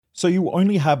So you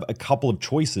only have a couple of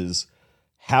choices.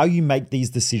 How you make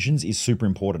these decisions is super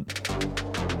important.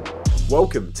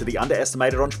 Welcome to The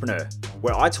Underestimated Entrepreneur,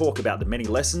 where I talk about the many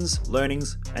lessons,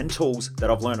 learnings, and tools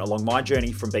that I've learned along my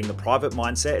journey from being the private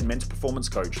mindset and mental performance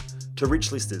coach to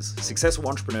rich listers, successful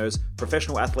entrepreneurs,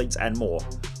 professional athletes, and more,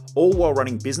 all while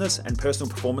running business and personal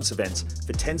performance events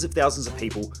for tens of thousands of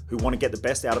people who want to get the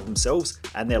best out of themselves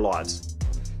and their lives.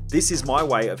 This is my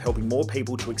way of helping more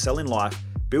people to excel in life,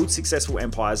 build successful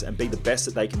empires, and be the best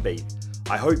that they can be.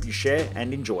 I hope you share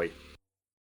and enjoy.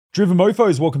 Driven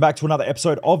Mofos, welcome back to another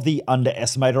episode of The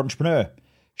Underestimated Entrepreneur.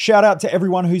 Shout out to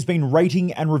everyone who's been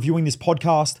rating and reviewing this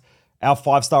podcast. Our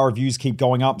 5-star reviews keep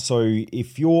going up. So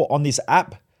if you're on this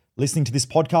app listening to this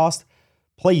podcast,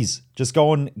 please just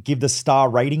go and give the star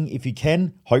rating if you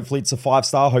can. Hopefully it's a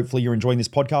 5-star. Hopefully you're enjoying this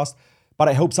podcast, but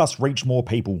it helps us reach more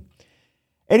people.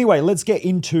 Anyway, let's get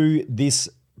into this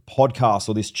podcast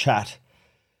or this chat.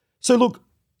 So look,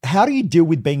 how do you deal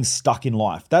with being stuck in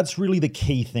life? That's really the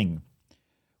key thing.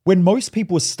 When most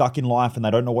people are stuck in life and they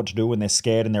don't know what to do and they're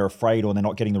scared and they're afraid or they're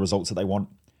not getting the results that they want,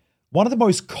 one of the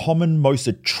most common, most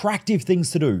attractive things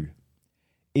to do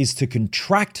is to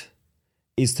contract,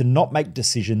 is to not make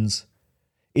decisions,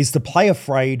 is to play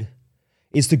afraid,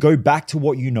 is to go back to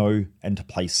what you know and to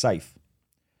play safe.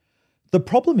 The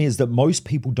problem is that most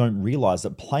people don't realize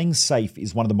that playing safe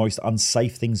is one of the most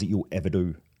unsafe things that you'll ever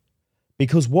do.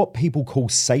 Because what people call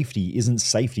safety isn't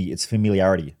safety, it's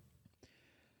familiarity.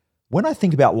 When I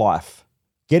think about life,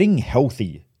 getting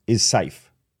healthy is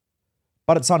safe,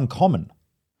 but it's uncommon.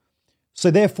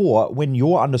 So therefore, when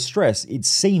you're under stress, it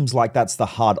seems like that's the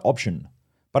hard option,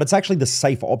 but it's actually the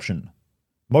safe option.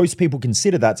 Most people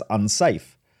consider that's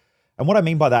unsafe. And what I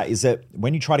mean by that is that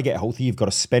when you try to get healthy, you've got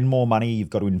to spend more money,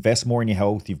 you've got to invest more in your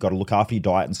health, you've got to look after your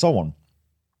diet and so on.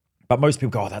 But most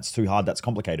people go, oh, that's too hard, that's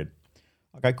complicated.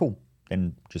 Okay, cool.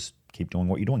 Then just keep doing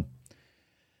what you're doing.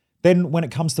 Then when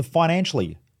it comes to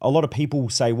financially, a lot of people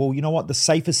say, well, you know what? The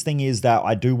safest thing is that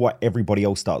I do what everybody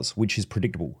else does, which is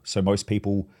predictable. So most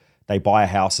people, they buy a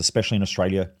house, especially in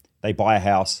Australia. They buy a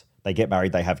house, they get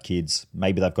married, they have kids.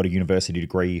 Maybe they've got a university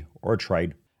degree or a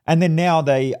trade. And then now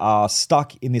they are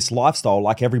stuck in this lifestyle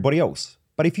like everybody else.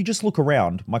 But if you just look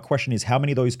around, my question is how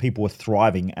many of those people are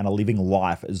thriving and are living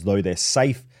life as though they're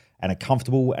safe and are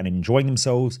comfortable and enjoying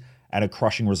themselves and are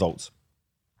crushing results?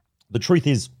 The truth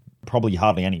is probably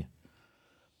hardly any.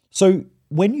 So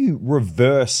when you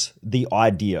reverse the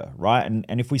idea, right?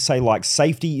 And if we say like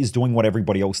safety is doing what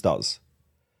everybody else does,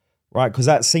 right? Because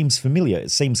that seems familiar. It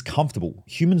seems comfortable.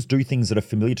 Humans do things that are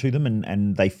familiar to them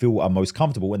and they feel are most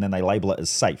comfortable and then they label it as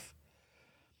safe.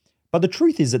 But the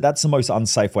truth is that that's the most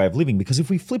unsafe way of living, because if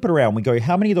we flip it around, we go,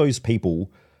 how many of those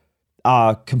people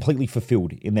are completely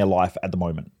fulfilled in their life at the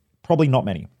moment? Probably not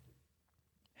many.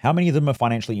 How many of them are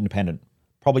financially independent?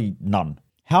 Probably none.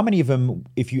 How many of them,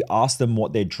 if you ask them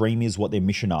what their dream is, what their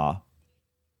mission are,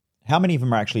 how many of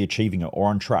them are actually achieving it or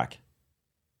on track?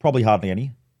 Probably hardly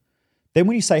any. Then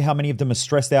when you say how many of them are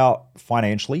stressed out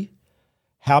financially,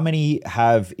 how many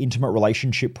have intimate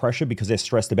relationship pressure because they're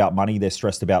stressed about money, they're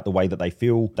stressed about the way that they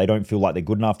feel, they don't feel like they're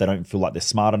good enough, they don't feel like they're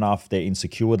smart enough, they're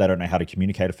insecure, they don't know how to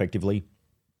communicate effectively?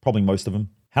 Probably most of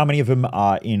them. How many of them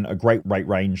are in a great weight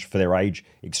range for their age,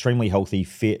 extremely healthy,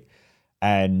 fit,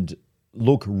 and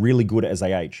look really good as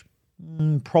they age?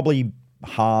 Probably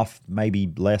half,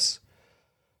 maybe less.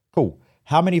 Cool.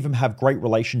 How many of them have great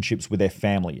relationships with their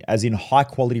family, as in high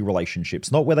quality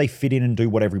relationships, not where they fit in and do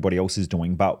what everybody else is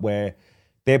doing, but where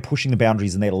they're pushing the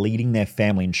boundaries and they're leading their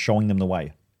family and showing them the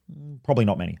way? Probably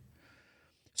not many.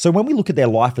 So when we look at their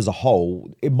life as a whole,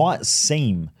 it might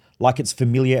seem like it's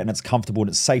familiar and it's comfortable and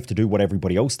it's safe to do what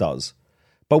everybody else does.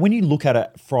 But when you look at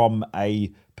it from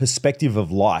a perspective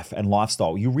of life and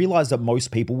lifestyle, you realize that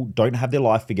most people don't have their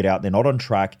life figured out. They're not on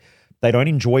track. They don't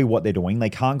enjoy what they're doing. They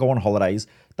can't go on holidays.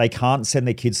 They can't send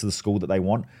their kids to the school that they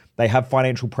want. They have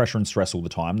financial pressure and stress all the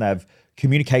time. They have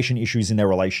communication issues in their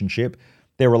relationship.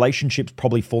 Their relationship's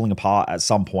probably falling apart at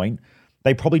some point.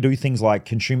 They probably do things like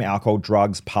consume alcohol,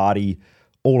 drugs, party,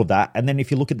 all of that. And then if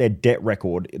you look at their debt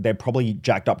record, they're probably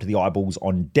jacked up to the eyeballs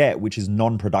on debt, which is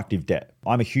non-productive debt.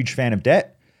 I'm a huge fan of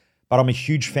debt, but I'm a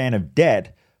huge fan of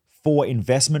debt for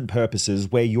investment purposes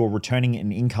where you're returning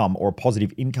an income or a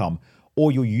positive income,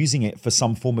 or you're using it for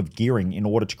some form of gearing in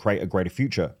order to create a greater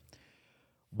future.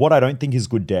 What I don't think is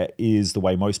good debt is the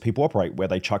way most people operate, where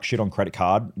they chuck shit on credit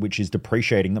card, which is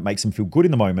depreciating, that makes them feel good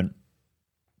in the moment,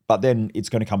 but then it's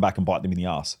going to come back and bite them in the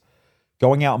ass.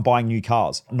 Going out and buying new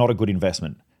cars, not a good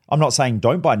investment. I'm not saying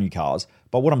don't buy new cars,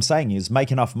 but what I'm saying is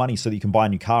make enough money so that you can buy a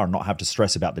new car and not have to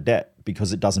stress about the debt,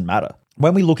 because it doesn't matter.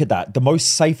 when we look at that, the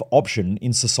most safe option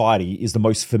in society is the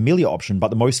most familiar option, but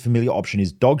the most familiar option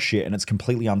is dog shit, and it's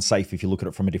completely unsafe if you look at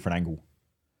it from a different angle.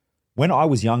 When I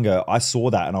was younger, I saw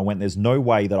that and I went, there's no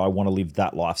way that I want to live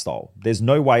that lifestyle. There's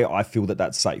no way I feel that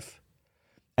that's safe.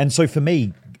 And so for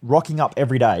me, rocking up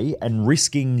every day and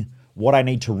risking what I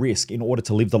need to risk in order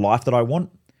to live the life that I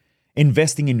want,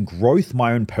 investing in growth,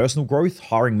 my own personal growth,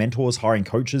 hiring mentors, hiring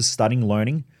coaches, studying,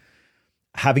 learning,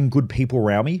 having good people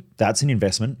around me, that's an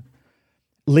investment.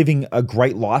 Living a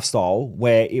great lifestyle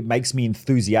where it makes me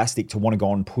enthusiastic to want to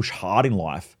go and push hard in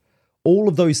life. All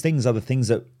of those things are the things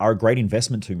that are a great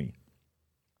investment to me.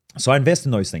 So I invest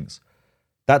in those things.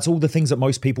 That's all the things that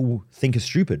most people think are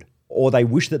stupid or they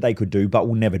wish that they could do but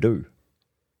will never do.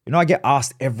 You know, I get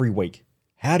asked every week,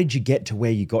 how did you get to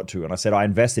where you got to? And I said, I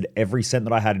invested every cent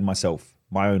that I had in myself,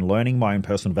 my own learning, my own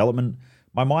personal development,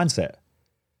 my mindset.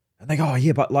 And they go, oh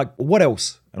yeah, but like, what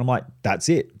else? And I'm like, that's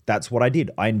it. That's what I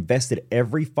did. I invested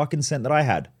every fucking cent that I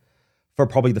had for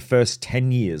probably the first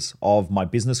 10 years of my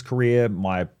business career,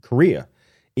 my career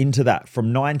into that.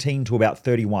 From 19 to about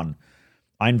 31,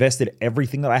 I invested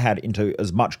everything that I had into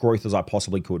as much growth as I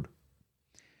possibly could.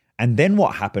 And then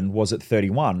what happened was at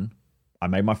 31, I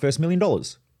made my first $1 million.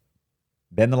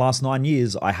 Then the last 9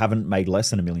 years, I haven't made less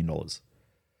than $1 million,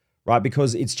 right?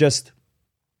 Because it's just,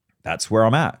 that's where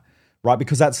I'm at, right?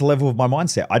 Because that's the level of my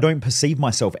mindset. I don't perceive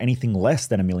myself anything less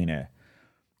than a millionaire.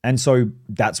 And so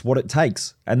that's what it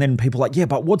takes. And then people are like, yeah,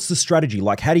 but what's the strategy?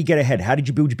 Like, how do you get ahead? How did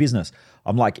you build your business?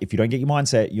 I'm like, if you don't get your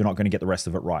mindset, you're not going to get the rest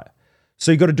of it right.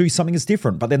 So you got to do something that's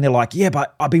different. But then they're like, yeah,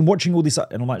 but I've been watching all this.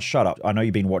 And I'm like, shut up. I know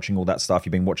you've been watching all that stuff.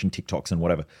 You've been watching TikToks and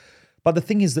whatever. But the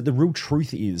thing is that the real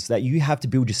truth is that you have to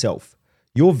build yourself.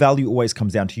 Your value always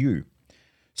comes down to you.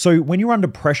 So when you're under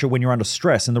pressure, when you're under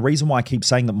stress, and the reason why I keep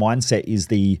saying that mindset is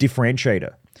the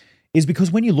differentiator is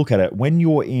because when you look at it, when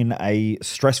you're in a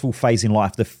stressful phase in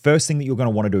life, the first thing that you're going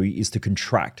to want to do is to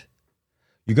contract.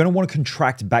 You're going to want to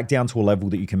contract back down to a level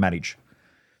that you can manage.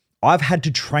 I've had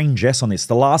to train Jess on this.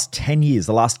 The last 10 years,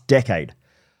 the last decade,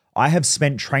 I have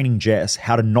spent training Jess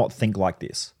how to not think like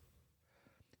this.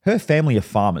 Her family are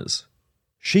farmers.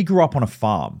 She grew up on a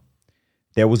farm.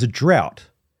 There was a drought.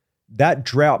 That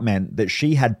drought meant that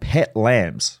she had pet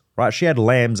lambs, right? She had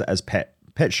lambs as pet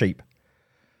sheep.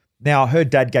 Now, her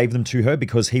dad gave them to her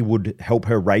because he would help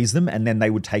her raise them, and then they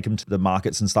would take them to the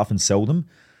markets and stuff and sell them,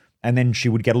 and then she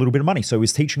would get a little bit of money. So he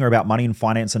was teaching her about money and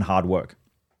finance and hard work.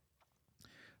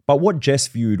 But what Jess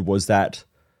viewed was that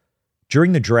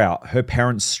during the drought, her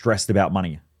parents stressed about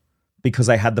money because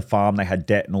they had the farm, they had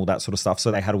debt and all that sort of stuff,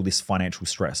 so they had all this financial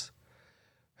stress.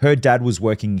 Her dad was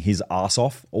working his ass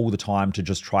off all the time to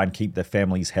just try and keep their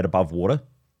family's head above water.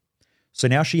 So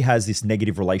now she has this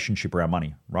negative relationship around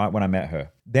money, right? When I met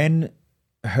her. Then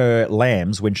her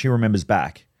lambs, when she remembers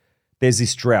back, there's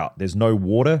this drought. There's no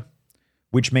water,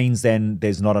 which means then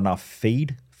there's not enough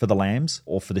feed for the lambs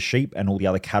or for the sheep and all the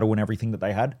other cattle and everything that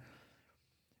they had.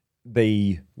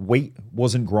 The wheat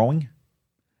wasn't growing.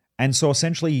 And so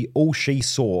essentially all she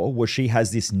saw was she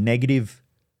has this negative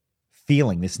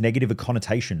feeling, this negative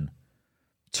connotation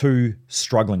to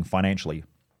struggling financially.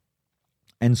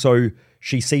 And so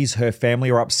she sees her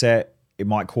family are upset. It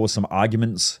might cause some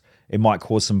arguments. It might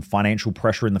cause some financial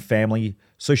pressure in the family.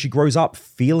 So she grows up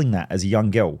feeling that as a young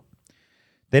girl.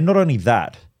 Then not only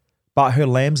that, but her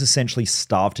lambs essentially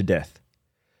starved to death.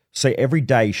 So every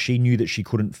day she knew that she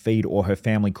couldn't feed, or her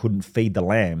family couldn't feed the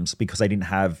lambs because they didn't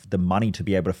have the money to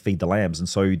be able to feed the lambs. And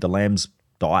so the lambs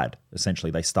died,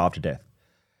 essentially. They starved to death.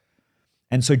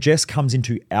 And so Jess comes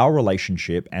into our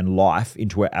relationship and life,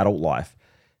 into her adult life,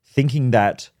 thinking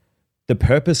that the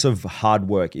purpose of hard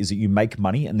work is that you make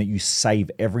money and that you save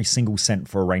every single cent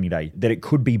for a rainy day, that it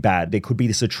could be bad. There could be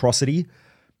this atrocity,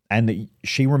 and that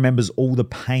she remembers all the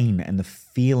pain and the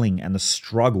feeling and the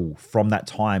struggle from that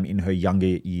time in her younger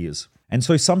years. And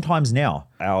so sometimes now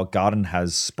our garden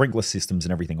has sprinkler systems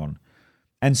and everything on.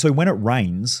 And so when it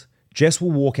rains, Jess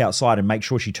will walk outside and make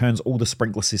sure she turns all the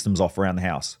sprinkler systems off around the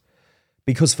house.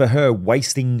 Because for her,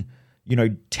 wasting,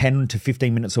 10 to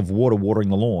 15 minutes of water watering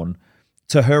the lawn,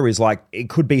 to her is like, it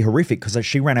could be horrific because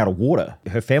she ran out of water.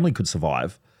 Her family could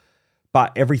survive,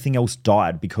 but everything else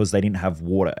died because they didn't have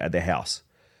water at their house.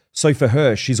 So for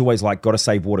her, she's always like, got to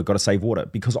save water,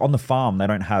 because on the farm, they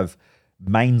don't have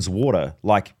mains water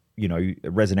like,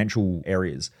 residential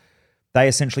areas. They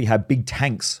essentially have big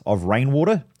tanks of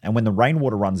rainwater. And when the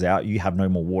rainwater runs out, you have no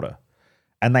more water.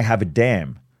 And they have a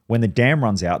dam. When the dam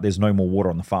runs out, there's no more water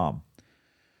on the farm.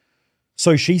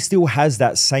 So she still has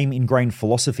that same ingrained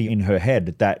philosophy in her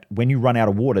head that when you run out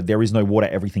of water, there is no water,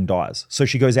 everything dies. So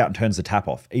she goes out and turns the tap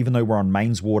off, even though we're on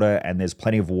mains water and there's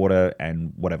plenty of water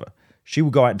and whatever. she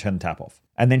would go out and turn the tap off.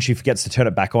 And then she forgets to turn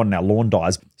it back on and our lawn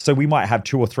dies. So we might have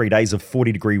 2 or 3 days of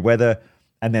 40-degree weather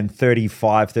and then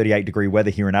 35, 38-degree weather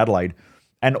here in Adelaide.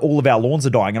 And all of our lawns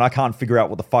are dying and I can't figure out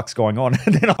what the fuck's going on.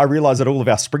 And then I realize that all of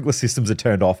our sprinkler systems are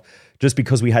turned off just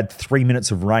because we had 3 minutes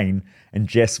of rain and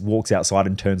Jess walks outside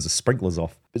and turns the sprinklers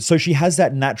off. So she has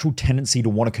that natural tendency to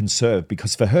want to conserve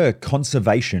because for her,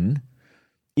 conservation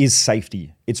is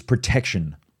safety. It's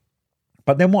protection.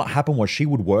 But then what happened was she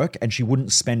would work and she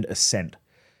wouldn't spend a cent.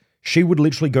 She would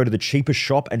literally go to the cheapest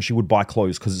shop and she would buy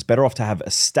clothes because it's better off to have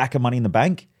a stack of money in the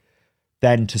bank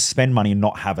than to spend money and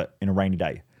not have it in a rainy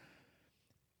day.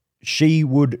 She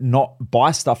would not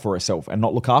buy stuff for herself and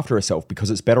not look after herself because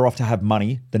it's better off to have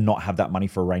money than not have that money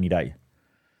for a rainy day.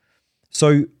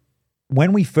 So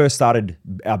when we first started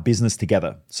our business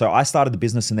together, so I started the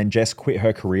business and then Jess quit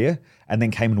her career and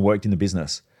then came and worked in the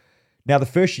business. Now, the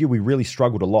first year we really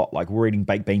struggled a lot. Like we were eating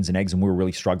baked beans and eggs and we were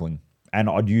really struggling. And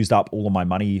I'd used up all of my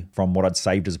money from what I'd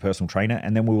saved as a personal trainer.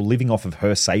 And then we were living off of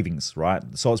her savings, right?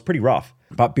 So it was pretty rough.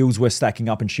 But bills were stacking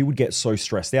up and she would get so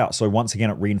stressed out. So once again,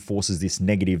 it reinforces this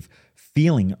negative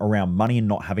feeling around money and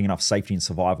not having enough safety and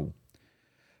survival.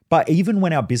 But even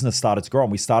when our business started to grow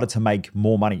and we started to make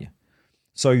more money.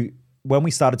 So when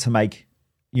we started to make,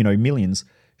 millions,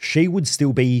 she would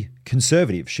still be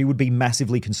conservative. She would be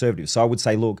massively conservative. So I would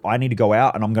say, look, I need to go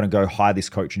out and I'm going to go hire this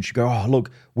coach. And she'd go, oh,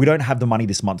 look, we don't have the money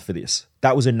this month for this.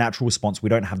 That was a natural response. We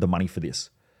don't have the money for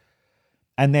this.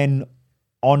 And then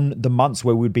on the months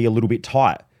where we'd be a little bit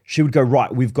tight, she would go,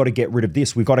 right, we've got to get rid of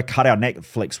this. We've got to cut our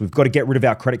Netflix. We've got to get rid of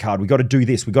our credit card. We've got to do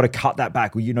this. We've got to cut that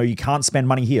back. You can't spend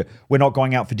money here. We're not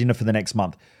going out for dinner for the next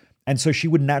month. And so she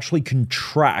would naturally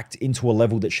contract into a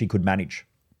level that she could manage.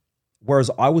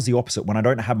 Whereas I was the opposite. When I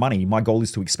don't have money, my goal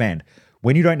is to expand.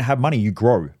 When you don't have money, you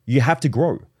grow. You have to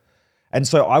grow. And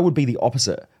so I would be the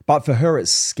opposite. But for her, it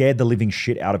scared the living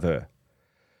shit out of her.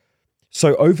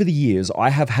 So over the years,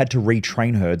 I have had to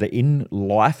retrain her that in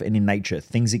life and in nature,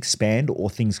 things expand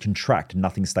or things contract.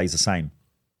 Nothing stays the same.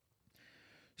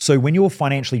 So when you're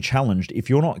financially challenged, if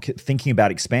you're not thinking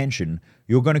about expansion,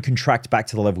 you're going to contract back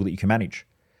to the level that you can manage.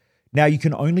 Now, you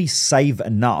can only save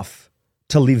enough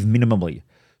to live minimally.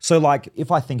 So like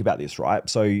if I think about this, right?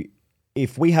 So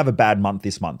if we have a bad month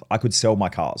this month, I could sell my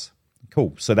cars.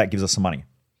 Cool. So that gives us some money.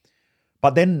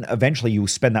 But then eventually you'll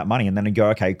spend that money and then you go,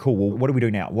 okay, cool. Well, what do we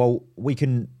do now? Well, we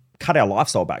can cut our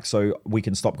lifestyle back. So we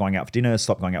can stop going out for dinner,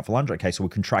 stop going out for lunch. Okay, so we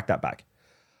contract that back.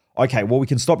 Okay, well, we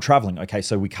can stop traveling. Okay,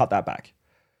 so we cut that back.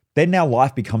 Then now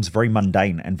life becomes very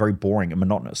mundane and very boring and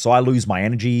monotonous. So I lose my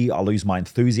energy, I lose my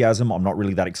enthusiasm. I'm not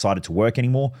really that excited to work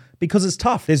anymore because it's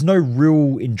tough. There's no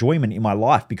real enjoyment in my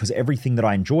life because everything that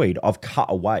I enjoyed, I've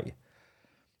cut away.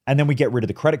 And then we get rid of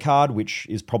the credit card, which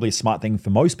is probably a smart thing for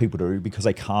most people to do because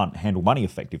they can't handle money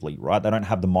effectively, right? They don't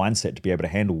have the mindset to be able to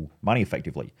handle money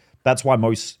effectively. That's why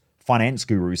most finance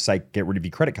gurus say get rid of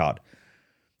your credit card.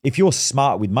 If you're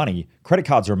smart with money, credit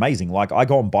cards are amazing. Like I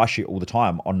go and buy shit all the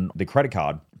time on the credit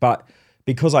card, but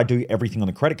because I do everything on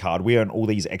the credit card, we earn all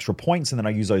these extra points and then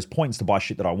I use those points to buy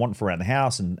shit that I want for around the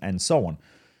house and so on.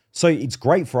 So it's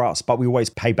great for us, but we always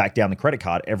pay back down the credit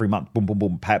card every month. Boom, boom,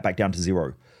 boom, pay it back down to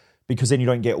zero. Because then you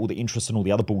don't get all the interest and all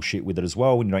the other bullshit with it as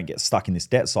well and you don't get stuck in this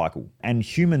debt cycle. And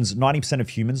humans, 90% of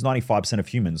humans, 95% of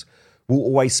humans will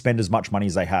always spend as much money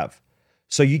as they have.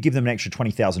 So you give them an extra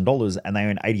 $20,000 and they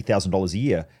earn $80,000 a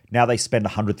year. Now they spend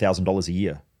 $100,000 a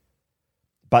year.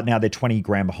 But now they're 20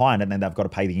 grand behind and then they've got to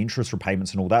pay the interest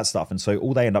repayments and all that stuff. And so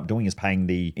all they end up doing is paying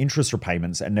the interest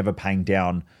repayments and never paying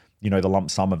down, the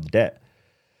lump sum of the debt.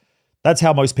 That's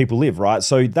how most people live, right?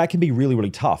 So that can be really,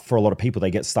 really tough for a lot of people.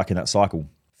 They get stuck in that cycle.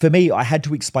 For me, I had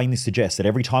to explain this to Jess that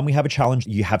every time we have a challenge,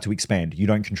 you have to expand. You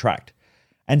don't contract.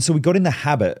 And so we got in the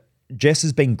habit. Jess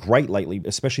has been great lately,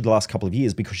 especially the last couple of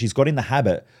years, because she's got in the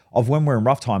habit of when we're in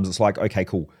rough times, it's like, okay,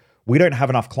 cool. We don't have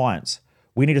enough clients.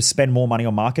 We need to spend more money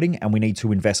on marketing and we need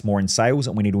to invest more in sales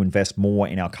and we need to invest more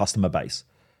in our customer base.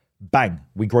 Bang,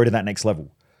 we grow to that next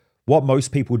level. What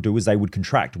most people would do is they would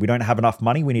contract. We don't have enough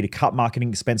money. We need to cut marketing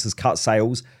expenses, cut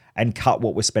sales, and cut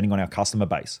what we're spending on our customer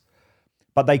base.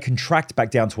 But they contract back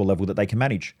down to a level that they can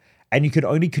manage. And you can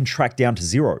only contract down to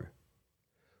zero.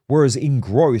 Whereas in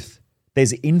growth,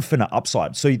 there's infinite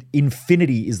upside. So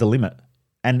infinity is the limit.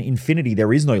 And infinity,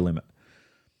 there is no limit.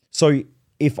 So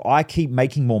if I keep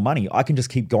making more money, I can just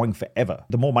keep going forever.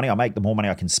 The more money I make, the more money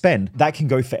I can spend. That can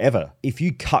go forever. If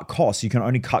you cut costs, you can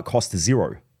only cut costs to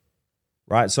zero,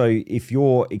 right? So if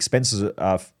your expenses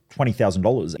are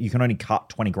 $20,000, you can only cut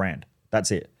 20 grand.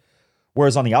 That's it.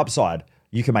 Whereas on the upside,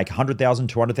 you can make 100,000,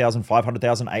 200,000,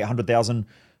 500,000, 800,000,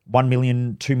 1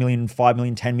 million, 2 million, 5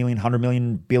 million, 10 million, 100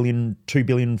 million, billion, 2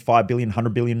 billion, 5 billion,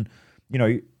 100 billion,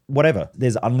 whatever.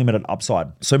 There's unlimited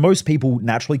upside. So most people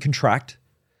naturally contract.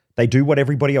 They do what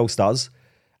everybody else does,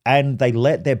 and they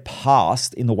let their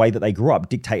past in the way that they grew up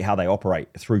dictate how they operate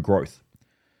through growth.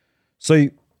 So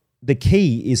the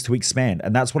key is to expand,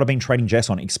 and that's what I've been training Jess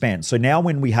on, expand. So now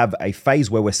when we have a phase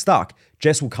where we're stuck,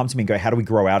 Jess will come to me and go, how do we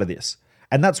grow out of this?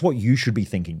 And that's what you should be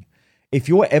thinking. If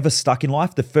you're ever stuck in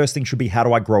life, the first thing should be, how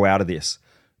do I grow out of this?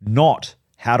 Not,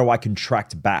 how do I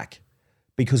contract back?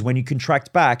 Because when you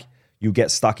contract back, you'll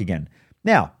get stuck again.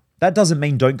 Now, that doesn't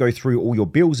mean don't go through all your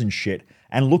bills and shit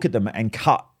and look at them and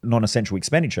cut non-essential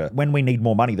expenditure. When we need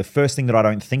more money, the first thing that I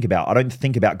don't think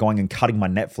about going and cutting my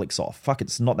Netflix off. Fuck,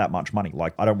 it's not that much money.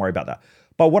 Like, I don't worry about that.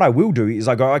 But what I will do is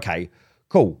I go, okay,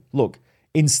 cool. Look,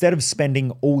 instead of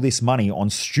spending all this money on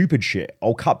stupid shit,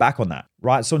 I'll cut back on that,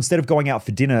 right? So instead of going out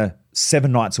for dinner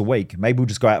 7 nights a week, maybe we'll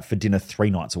just go out for dinner 3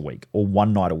 nights a week or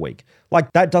 1 night a week.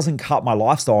 Like, that doesn't cut my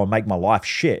lifestyle and make my life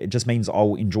shit. It just means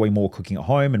I'll enjoy more cooking at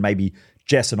home, and maybe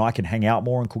Jess and I can hang out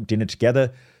more and cook dinner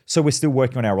together. So we're still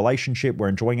working on our relationship. We're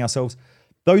enjoying ourselves.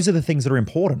 Those are the things that are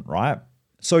important, right?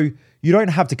 So you don't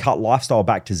have to cut lifestyle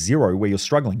back to zero where you're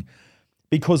struggling,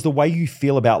 because the way you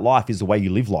feel about life is the way you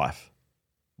live life,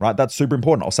 right? That's super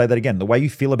important. I'll say that again. The way you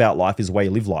feel about life is the way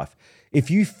you live life. If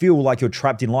you feel like you're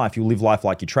trapped in life, you'll live life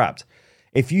like you're trapped.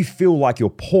 If you feel like you're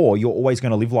poor, you're always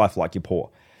going to live life like you're poor.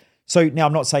 So now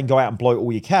I'm not saying go out and blow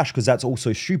all your cash, because that's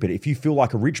also stupid. If you feel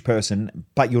like a rich person,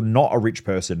 but you're not a rich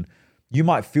person, you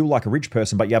might feel like a rich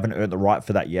person, but you haven't earned the right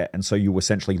for that yet. And so you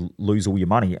essentially lose all your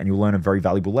money, and you'll learn a very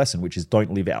valuable lesson, which is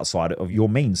don't live outside of your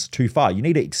means too far. You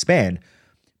need to expand,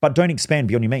 but don't expand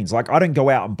beyond your means. Like, I don't go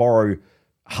out and borrow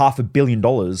 $500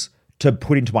 million to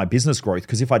put into my business growth,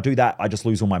 because if I do that, I just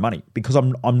lose all my money, because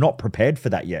I'm not prepared for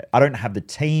that yet. I don't have the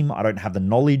team. I don't have the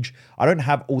knowledge. I don't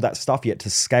have all that stuff yet to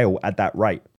scale at that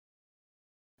rate.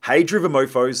 Hey Driven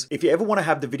Mofos, if you ever want to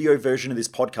have the video version of this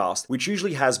podcast, which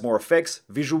usually has more effects,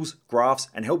 visuals, graphs,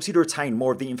 and helps you to retain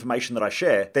more of the information that I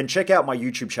share, then check out my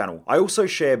YouTube channel. I also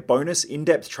share bonus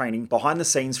in-depth training behind the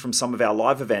scenes from some of our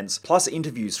live events, plus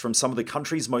interviews from some of the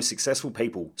country's most successful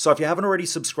people. So if you haven't already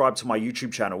subscribed to my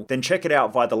YouTube channel, then check it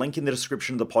out via the link in the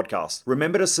description of the podcast.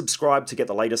 Remember to subscribe to get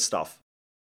the latest stuff.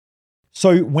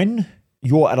 So when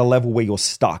you're at a level where you're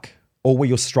stuck or where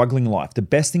you're struggling in life, the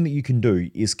best thing that you can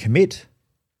do is commit,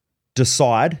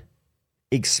 decide,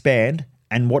 expand,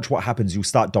 and watch what happens. You'll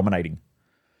start dominating.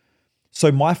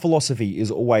 So my philosophy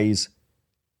is always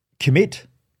commit,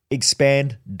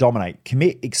 expand, dominate.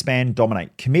 Commit, expand,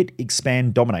 dominate. Commit,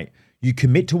 expand, dominate. You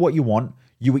commit to what you want,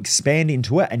 you expand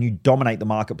into it, and you dominate the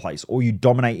marketplace, or you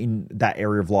dominate in that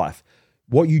area of life.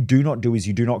 What you do not do is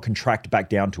you do not contract back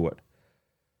down to it,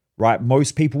 right?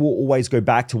 Most people will always go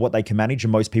back to what they can manage,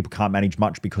 and most people can't manage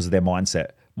much because of their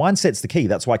mindset. Mindset's the key.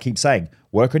 That's why I keep saying,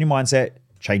 work on your mindset,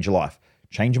 change your life.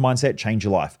 Change your mindset, change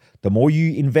your life. The more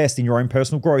you invest in your own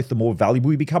personal growth, the more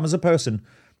valuable you become as a person,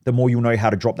 the more you'll know how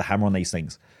to drop the hammer on these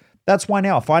things. That's why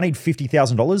now, if I need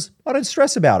 $50,000, I don't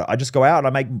stress about it. I just go out and I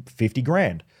make 50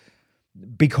 grand.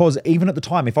 Because even at the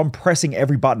time, if I'm pressing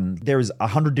every button, there is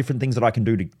 100 different things that I can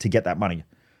do to get that money.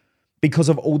 Because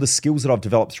of all the skills that I've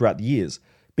developed throughout the years.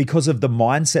 Because of the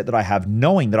mindset that I have,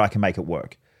 knowing that I can make it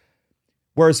work.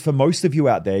 Whereas for most of you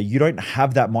out there, you don't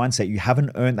have that mindset. You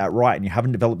haven't earned that right, and you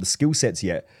haven't developed the skill sets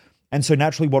yet. And so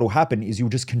naturally what will happen is you'll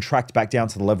just contract back down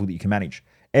to the level that you can manage.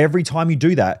 Every time you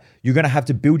do that, you're going to have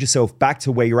to build yourself back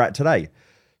to where you're at today.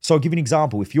 So I'll give you an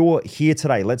example. If you're here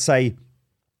today, let's say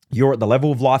you're at the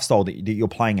level of lifestyle that you're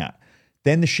playing at,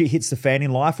 then the shit hits the fan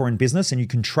in life or in business and you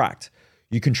contract.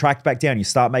 You contract back down. You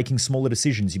start making smaller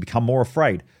decisions. You become more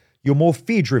afraid. You're more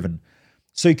fear-driven.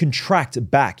 So you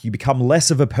contract back. You become less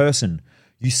of a person.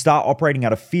 You start operating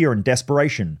out of fear and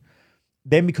desperation.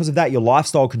 Then because of that, your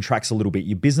lifestyle contracts a little bit.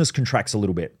 Your business contracts a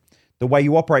little bit. The way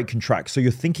you operate contracts. So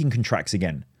your thinking contracts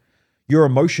again. Your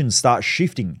emotions start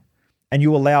shifting, and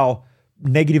you allow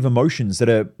negative emotions that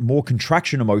are more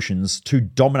contraction emotions to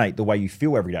dominate the way you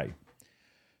feel every day.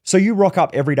 So you rock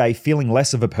up every day feeling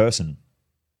less of a person,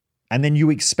 and then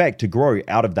you expect to grow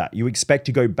out of that. You expect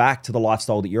to go back to the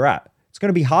lifestyle that you're at. It's going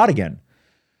to be hard again.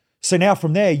 So now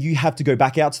from there, you have to go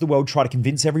back out to the world, try to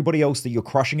convince everybody else that you're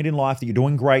crushing it in life, that you're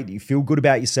doing great, that you feel good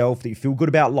about yourself, that you feel good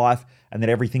about life, and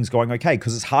that everything's going okay,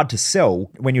 because it's hard to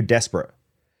sell when you're desperate.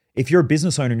 If you're a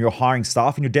business owner and you're hiring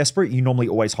staff and you're desperate, you normally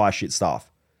always hire shit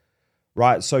staff,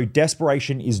 right? So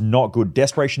desperation is not good.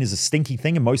 Desperation is a stinky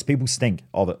thing, and most people stink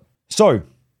of it. So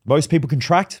most people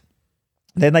contract,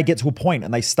 then they get to a point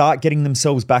and they start getting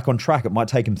themselves back on track. It might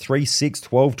take them 3, 6,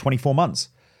 12, 24 months.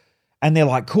 And they're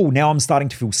like, cool, now I'm starting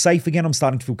to feel safe again. I'm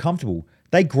starting to feel comfortable.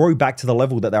 They grow back to the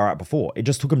level that they were at before. It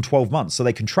just took them 12 months. So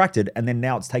they contracted, and then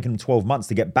now it's taken them 12 months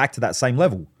to get back to that same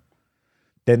level.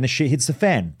 Then the shit hits the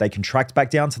fan. They contract back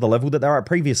down to the level that they're at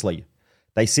previously.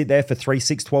 They sit there for 3,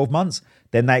 6, 12 months.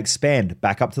 Then they expand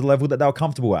back up to the level that they were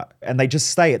comfortable at. And they just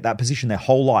stay at that position their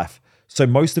whole life. So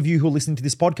most of you who are listening to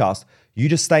this podcast, you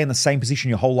just stay in the same position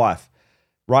your whole life,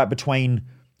 right? Between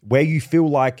where you feel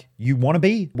like you want to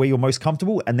be, where you're most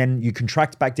comfortable, and then you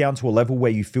contract back down to a level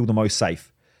where you feel the most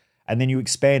safe. And then you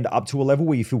expand up to a level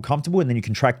where you feel comfortable, and then you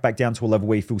contract back down to a level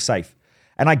where you feel safe.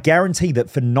 And I guarantee that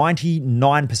for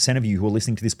 99% of you who are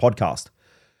listening to this podcast,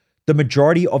 the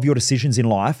majority of your decisions in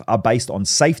life are based on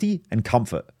safety and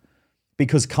comfort,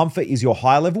 because comfort is your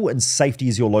high level and safety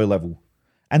is your low level.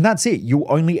 And that's it. You'll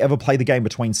only ever play the game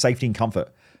between safety and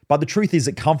comfort. But the truth is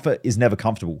that comfort is never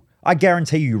comfortable. I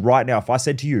guarantee you right now, if I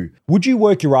said to you, would you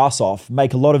work your ass off,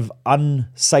 make a lot of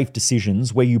unsafe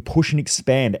decisions where you push and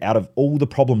expand out of all the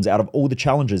problems, out of all the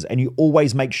challenges, and you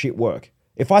always make shit work?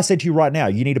 If I said to you right now,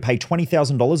 you need to pay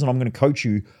 $20,000 and I'm going to coach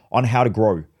you on how to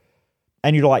grow,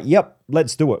 and you're like, yep,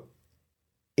 let's do it.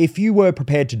 If you were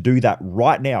prepared to do that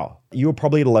right now, you're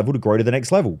probably at a level to grow to the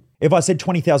next level. If I said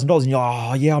 $20,000 and you're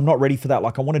like, oh yeah, I'm not ready for that.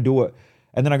 Like I want to do it.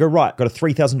 And then I go, right, got a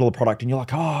 $3,000 product. And you're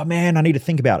like, oh man, I need to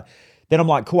think about it. Then I'm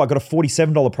like, cool, I got a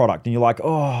 $47 product. And you're like,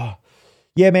 oh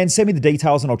yeah, man, send me the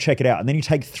details and I'll check it out. And then you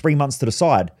take 3 months to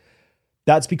decide.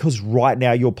 That's because right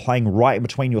now you're playing right in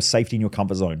between your safety and your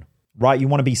comfort zone, right? You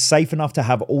want to be safe enough to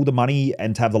have all the money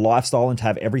and to have the lifestyle and to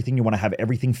have everything. You want to have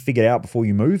everything figured out before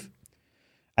you move.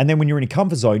 And then when you're in a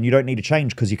comfort zone, you don't need to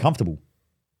change because you're comfortable.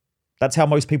 That's how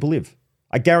most people live.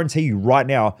 I guarantee you right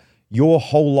now, your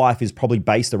whole life is probably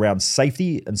based around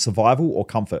safety and survival or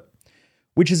comfort,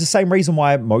 which is the same reason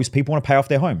why most people want to pay off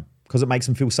their home, because it makes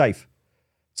them feel safe.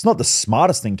 It's not the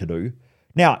smartest thing to do.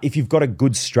 Now, if you've got a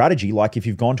good strategy, like if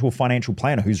you've gone to a financial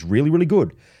planner who's really, really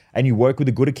good, and you work with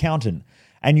a good accountant,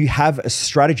 and you have a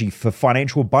strategy for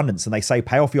financial abundance, and they say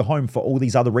pay off your home for all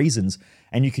these other reasons,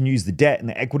 and you can use the debt and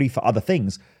the equity for other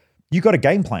things, you got a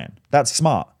game plan. That's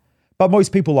smart. But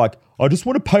most people are like, I just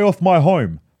want to pay off my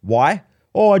home. Why?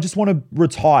 Oh, I just want to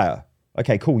retire.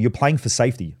 Okay, cool. You're playing for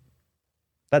safety.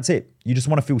 That's it. You just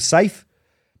want to feel safe.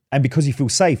 And because you feel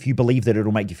safe, you believe that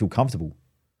it'll make you feel comfortable.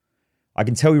 I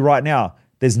can tell you right now,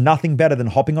 there's nothing better than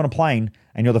hopping on a plane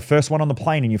and you're the first one on the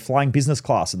plane and you're flying business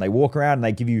class and they walk around and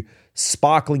they give you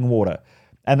sparkling water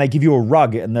and they give you a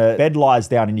rug and the bed lies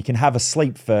down and you can have a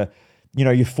sleep for,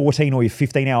 your 14 or your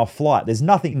 15-hour flight. There's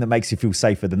nothing that makes you feel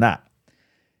safer than that.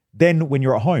 Then when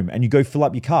you're at home and you go fill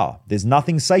up your car, there's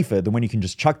nothing safer than when you can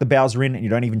just chuck the Bowser in and you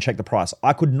don't even check the price.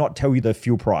 I could not tell you the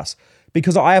fuel price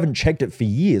because I haven't checked it for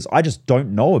years. I just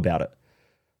don't know about it,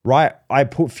 right? I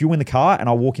put fuel in the car and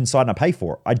I walk inside and I pay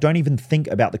for it. I don't even think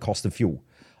about the cost of fuel.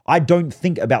 I don't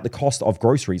think about the cost of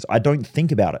groceries. I don't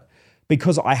think about it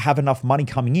because I have enough money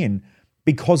coming in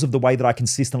because of the way that I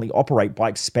consistently operate by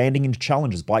expanding into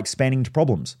challenges, by expanding into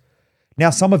problems.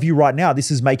 Now, some of you right now, this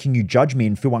is making you judge me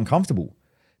and feel uncomfortable.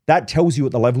 That tells you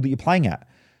at the level that you're playing at.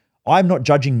 I'm not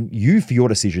judging you for your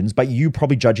decisions, but you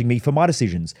probably judging me for my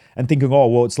decisions and thinking, oh,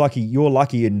 well, it's lucky, you're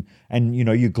lucky and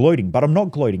you're gloating. But I'm not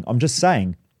gloating. I'm just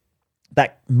saying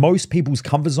that most people's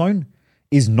comfort zone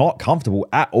is not comfortable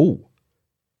at all.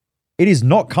 It is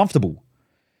not comfortable.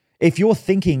 If you're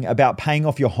thinking about paying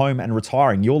off your home and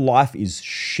retiring, your life is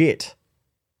shit.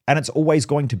 And it's always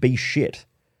going to be shit.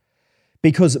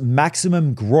 Because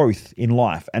maximum growth in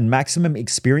life and maximum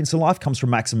experience in life comes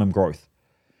from maximum growth.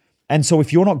 And so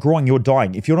if you're not growing, you're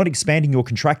dying. If you're not expanding, you're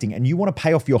contracting. And you want to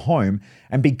pay off your home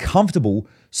and be comfortable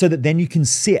so that then you can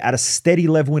sit at a steady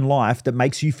level in life that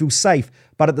makes you feel safe.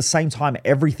 But at the same time,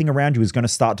 everything around you is going to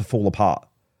start to fall apart.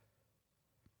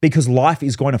 Because life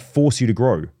is going to force you to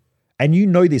grow. And you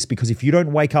know this because if you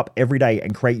don't wake up every day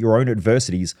and create your own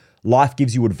adversities, life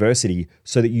gives you adversity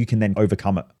so that you can then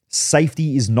overcome it.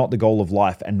 Safety is not the goal of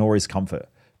life and nor is comfort.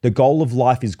 The goal of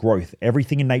life is growth.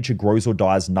 Everything in nature grows or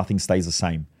dies. Nothing stays the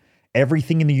same.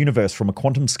 Everything in the universe, from a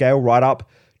quantum scale right up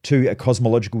to a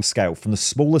cosmological scale, from the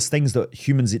smallest things that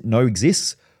humans know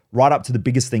exists right up to the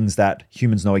biggest things that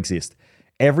humans know exist.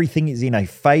 Everything is in a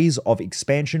phase of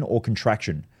expansion or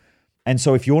contraction. And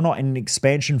so if you're not in an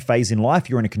expansion phase in life,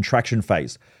 you're in a contraction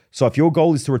phase. So if your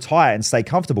goal is to retire and stay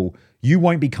comfortable, you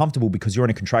won't be comfortable because you're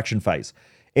in a contraction phase.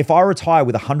 If I retire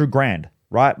with 100 grand,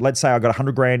 right? Let's say I got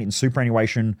 100 grand in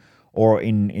superannuation or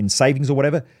in savings or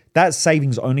whatever, that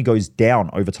savings only goes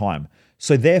down over time.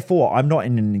 So therefore, I'm not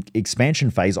in an expansion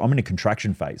phase, I'm in a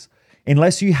contraction phase.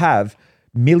 Unless you have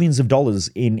millions of dollars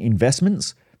in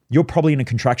investments, you're probably in a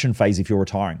contraction phase if you're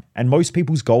retiring. And most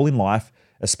people's goal in life,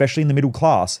 especially in the middle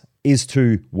class, is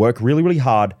to work really, really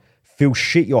hard, feel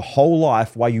shit your whole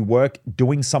life while you work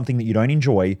doing something that you don't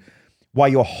enjoy, while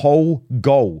your whole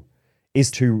goal is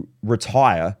to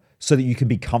retire so that you can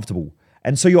be comfortable.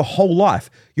 And so your whole life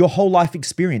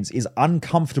experience is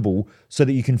uncomfortable so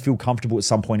that you can feel comfortable at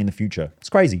some point in the future. It's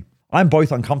crazy. I'm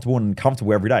both uncomfortable and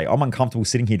comfortable every day. I'm uncomfortable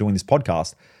sitting here doing this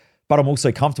podcast, but I'm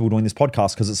also comfortable doing this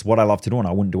podcast because it's what I love to do and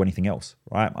I wouldn't do anything else,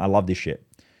 right? I love this shit.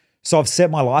 So I've set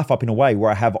my life up in a way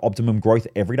where I have optimum growth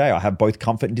every day. I have both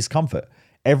comfort and discomfort.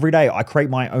 Every day I create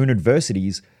my own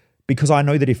adversities because I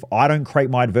know that if I don't create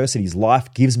my adversities,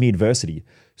 life gives me adversity.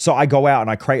 So I go out and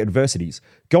I create adversities.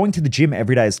 Going to the gym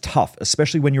every day is tough,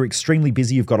 especially when you're extremely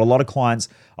busy. You've got a lot of clients,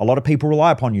 a lot of people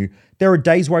rely upon you. There are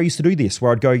days where I used to do this,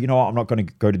 where I'd go, you know what, I'm not going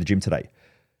to go to the gym today.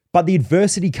 But the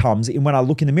adversity comes in when I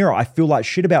look in the mirror, I feel like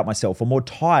shit about myself. I'm more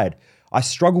tired. I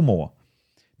struggle more.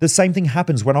 The same thing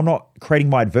happens when I'm not creating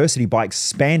my adversity by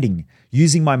expanding,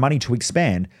 using my money to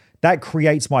expand. That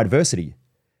creates my adversity.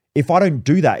 If I don't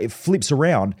do that, it flips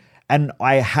around and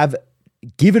I have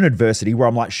given adversity where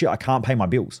I'm like, shit, I can't pay my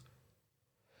bills.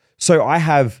 So I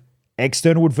have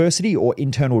external adversity or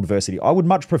internal adversity. I would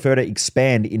much prefer to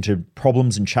expand into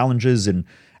problems and challenges and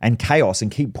chaos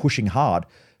and keep pushing hard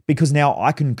because now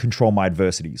I can control my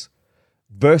adversities.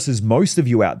 Versus most of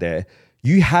you out there,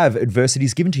 you have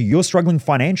adversities given to you. You're struggling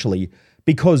financially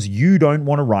because you don't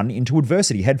want to run into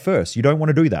adversity head first. You don't want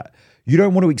to do that. You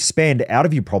don't want to expand out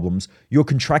of your problems. You're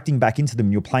contracting back into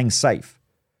them. You're playing safe.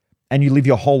 And you live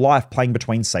your whole life playing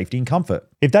between safety and comfort.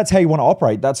 If that's how you want to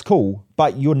operate, that's cool,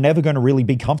 but you're never going to really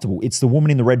be comfortable. It's the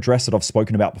woman in the red dress that I've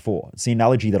spoken about before. It's the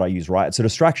analogy that I use, right? It's a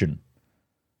distraction,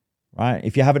 right?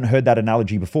 If you haven't heard that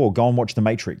analogy before, go and watch The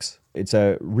Matrix. It's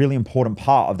a really important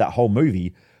part of that whole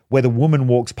movie where the woman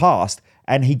walks past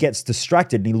and he gets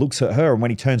distracted and he looks at her, and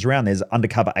when he turns around, there's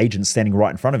undercover agents standing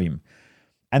right in front of him.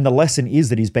 And the lesson is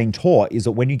that he's being taught is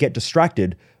that when you get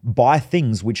distracted by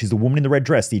things, which is the woman in the red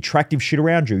dress, the attractive shit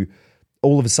around you,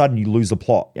 all of a sudden you lose the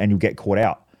plot and you'll get caught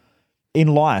out. In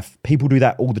life, people do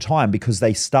that all the time because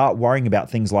they start worrying about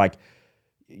things like,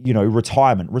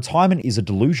 retirement. Retirement is a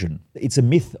delusion. It's a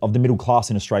myth of the middle class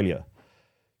in Australia.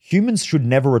 Humans should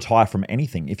never retire from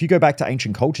anything. If you go back to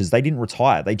ancient cultures, they didn't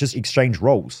retire. They just exchanged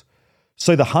roles.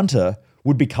 So the hunter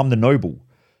would become the noble.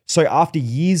 So after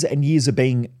years and years of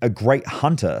being a great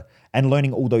hunter and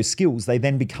learning all those skills, they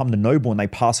then become the noble and they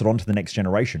pass it on to the next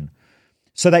generation.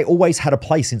 So they always had a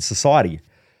place in society.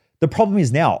 The problem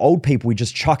is now, old people, we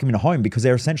just chuck them in a home because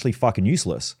they're essentially fucking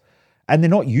useless. And they're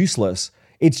not useless.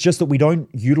 It's just that we don't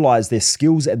utilize their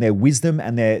skills and their wisdom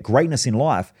and their greatness in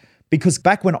life. Because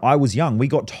back when I was young, we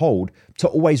got told to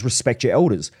always respect your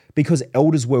elders because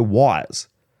elders were wise.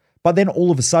 But then all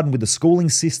of a sudden with the schooling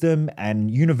system and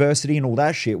university and all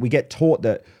that shit, we get taught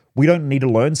that we don't need to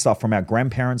learn stuff from our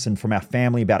grandparents and from our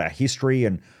family about our history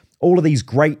and all of these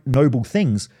great noble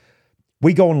things.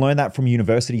 We go and learn that from a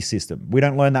university system. We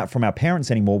don't learn that from our parents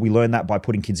anymore. We learn that by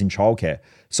putting kids in childcare.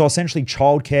 So essentially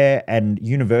childcare and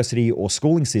university or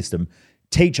schooling system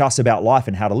teach us about life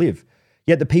and how to live.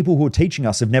 Yet the people who are teaching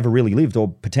us have never really lived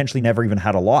or potentially never even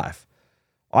had a life.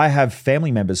 I have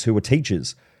family members who are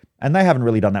teachers and they haven't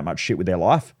really done that much shit with their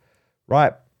life,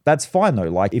 right? That's fine though.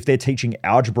 Like if they're teaching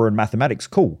algebra and mathematics,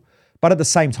 cool. But at the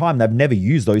same time, they've never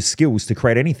used those skills to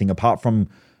create anything apart from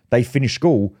they finished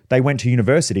school, they went to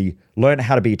university, learned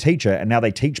how to be a teacher, and now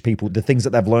they teach people the things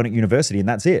that they've learned at university, and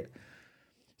that's it.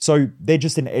 So they're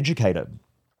just an educator.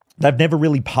 They've never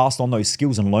really passed on those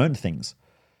skills and learned things.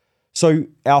 So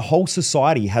our whole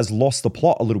society has lost the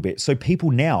plot a little bit. So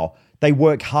people now, they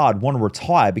work hard, want to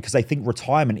retire because they think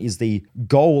retirement is the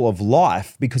goal of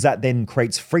life because that then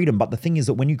creates freedom. But the thing is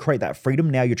that when you create that freedom,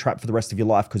 now you're trapped for the rest of your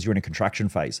life because you're in a contraction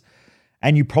phase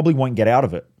and you probably won't get out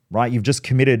of it, right? You've just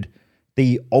committed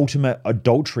the ultimate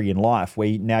adultery in life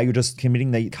where now you're just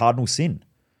committing the cardinal sin.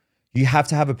 You have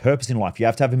to have a purpose in life. You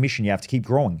have to have a mission. You have to keep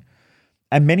growing.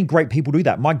 And many great people do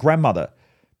that. My grandmother,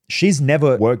 she's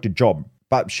never worked a job,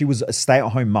 but she was a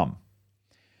stay-at-home mum.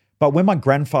 But when my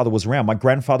grandfather was around, my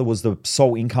grandfather was the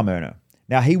sole income earner.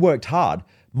 Now, he worked hard.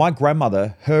 My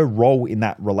grandmother, her role in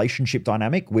that relationship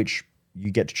dynamic, which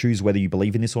you get to choose whether you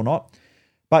believe in this or not,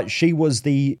 but she was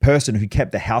the person who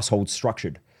kept the household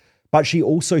structured. But she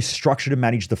also structured and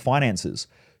managed the finances.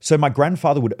 So my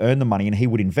grandfather would earn the money and he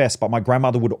would invest, but my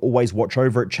grandmother would always watch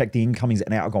over it, check the incomings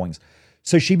and outgoings.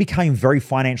 So she became very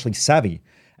financially savvy.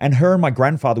 And her and my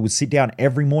grandfather would sit down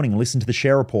every morning and listen to the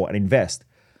share report and invest.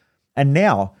 And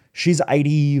now she's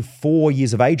 84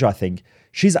 years of age, I think.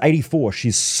 She's 84.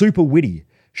 She's super witty.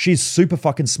 She's super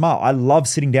fucking smart. I love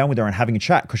sitting down with her and having a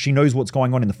chat because she knows what's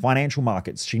going on in the financial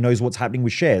markets. She knows what's happening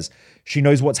with shares. She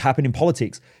knows what's happened in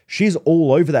politics. She's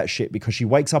all over that shit because she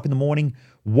wakes up in the morning,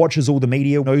 watches all the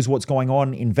media, knows what's going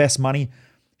on, invests money.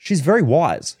 She's very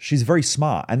wise. She's very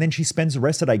smart. And then she spends the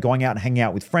rest of the day going out and hanging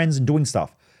out with friends and doing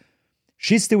stuff.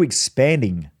 She's still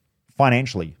expanding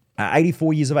financially. At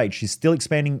 84 years of age, she's still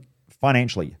expanding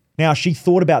financially. Now, she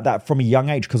thought about that from a young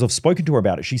age because I've spoken to her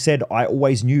about it. She said, I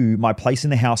always knew my place in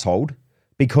the household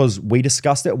because we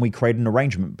discussed it and we created an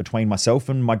arrangement between myself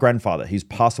and my grandfather, who's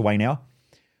passed away now,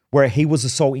 where he was the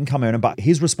sole income earner, but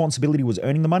his responsibility was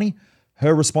earning the money.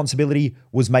 Her responsibility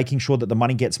was making sure that the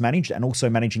money gets managed and also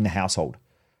managing the household.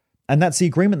 And that's the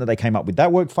agreement that they came up with.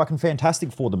 That worked fucking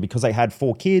fantastic for them because they had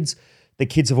 4 kids. The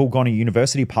kids have all gone to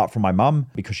university apart from my mum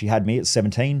because she had me at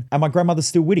 17. And my grandmother's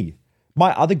still witty.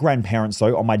 My other grandparents,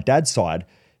 though, on my dad's side,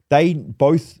 they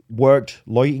both worked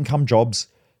low income jobs.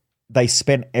 They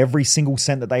spent every single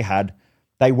cent that they had.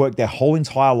 They worked their whole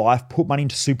entire life, put money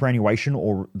into superannuation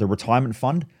or the retirement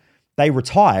fund. They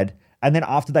retired. And then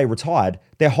after they retired,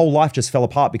 their whole life just fell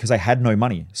apart because they had no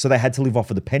money. So they had to live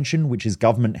off of the pension, which is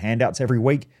government handouts every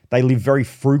week. They lived very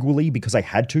frugally because they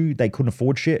had to. They couldn't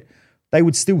afford shit. They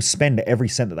would still spend every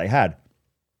cent that they had.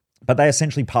 But they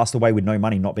essentially passed away with no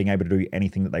money, not being able to do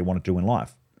anything that they wanted to do in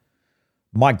life.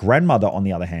 My grandmother, on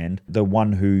the other hand, the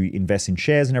one who invests in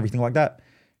shares and everything like that,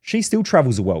 she still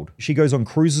travels the world. She goes on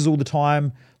cruises all the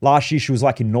time. Last year, she was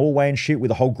like in Norway and shit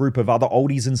with a whole group of other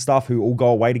oldies and stuff who all go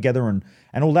away together and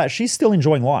all that. She's still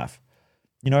enjoying life.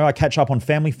 You know, I catch up on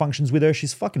family functions with her.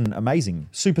 She's fucking amazing,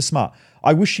 super smart.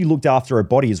 I wish she looked after her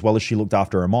body as well as she looked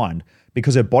after her mind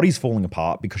because her body's falling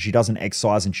apart because she doesn't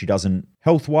exercise and she doesn't,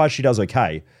 health-wise, she does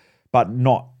okay, but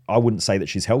not, I wouldn't say that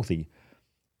she's healthy.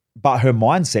 But her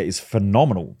mindset is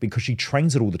phenomenal because she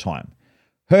trains it all the time.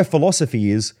 Her philosophy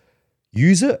is,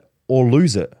 use it or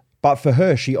lose it. But for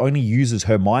her, she only uses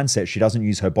her mindset. She doesn't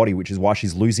use her body, which is why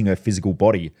she's losing her physical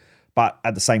body. But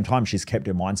at the same time, she's kept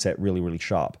her mindset really, really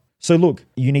sharp. So look,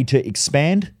 you need to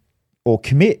expand or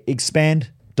commit,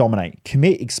 expand, dominate.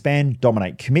 Commit, expand,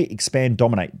 dominate. Commit, expand,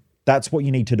 dominate. That's what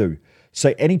you need to do.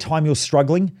 So anytime you're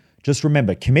struggling, just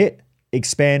remember, commit,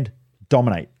 expand,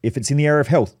 dominate. If it's in the area of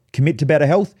health, commit to better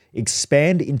health,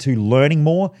 expand into learning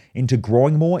more, into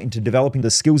growing more, into developing the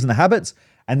skills and the habits,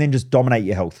 and then just dominate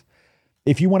your health.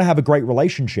 If you want to have a great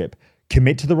relationship,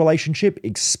 commit to the relationship,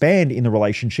 expand in the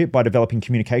relationship by developing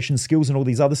communication skills and all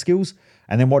these other skills,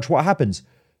 and then watch what happens.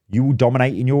 You will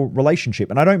dominate in your relationship.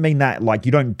 And I don't mean that like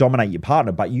you don't dominate your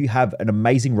partner, but you have an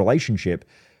amazing relationship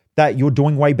that you're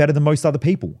doing way better than most other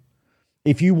people.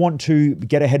 If you want to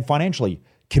get ahead financially,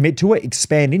 commit to it,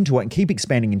 expand into it, and keep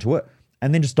expanding into it,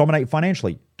 and then just dominate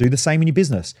financially. Do the same in your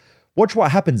business. Watch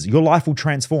what happens. Your life will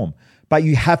transform. But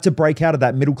you have to break out of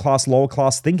that middle class, lower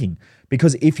class thinking.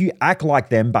 Because if you act like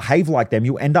them, behave like them,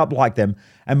 you'll end up like them.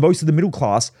 And most of the middle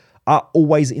class are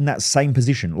always in that same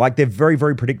position. Like they're very,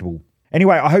 very predictable.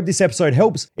 Anyway, I hope this episode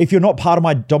helps. If you're not part of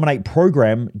my Dominate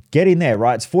program, get in there,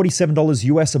 right? It's $47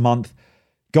 US a month.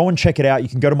 Go and check it out. You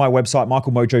can go to my website,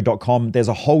 michaelmojo.com. There's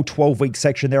a whole 12-week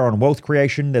section there on wealth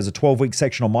creation. There's a 12-week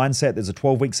section on mindset. There's a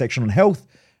 12-week section on health.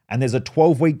 And there's a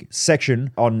 12-week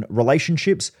section on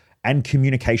relationships and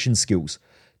communication skills.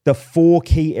 The 4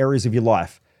 key areas of your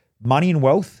life: money and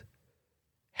wealth,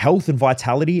 health and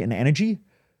vitality and energy,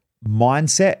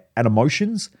 mindset and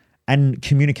emotions, and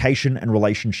communication and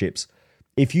relationships.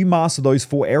 If you master those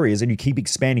 4 areas and you keep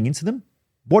expanding into them,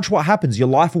 watch what happens. Your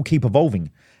life will keep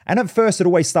evolving. And at first, it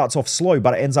always starts off slow,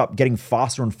 but it ends up getting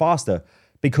faster and faster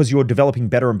because you're developing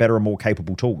better and better and more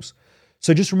capable tools.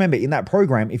 So just remember, in that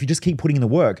program, if you just keep putting in the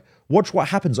work, watch what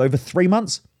happens. Over 3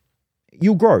 months,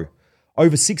 you'll grow.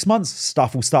 Over 6 months,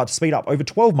 stuff will start to speed up. Over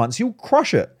 12 months, you'll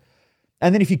crush it.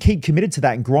 And then if you keep committed to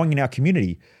that and growing in our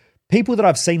community, people that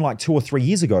I've seen like 2 or 3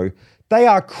 years ago, they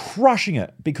are crushing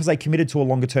it because they committed to a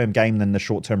longer term game than the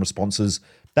short term responses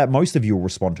that most of you will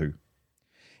respond to.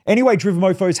 Anyway, Driven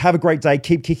Mofos, have a great day.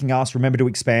 Keep kicking ass. Remember to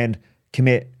expand,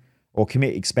 commit,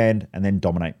 expand, and then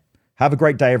dominate. Have a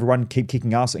great day, everyone. Keep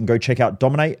kicking ass and go check out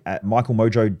Dominate at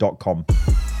michaelmojo.com.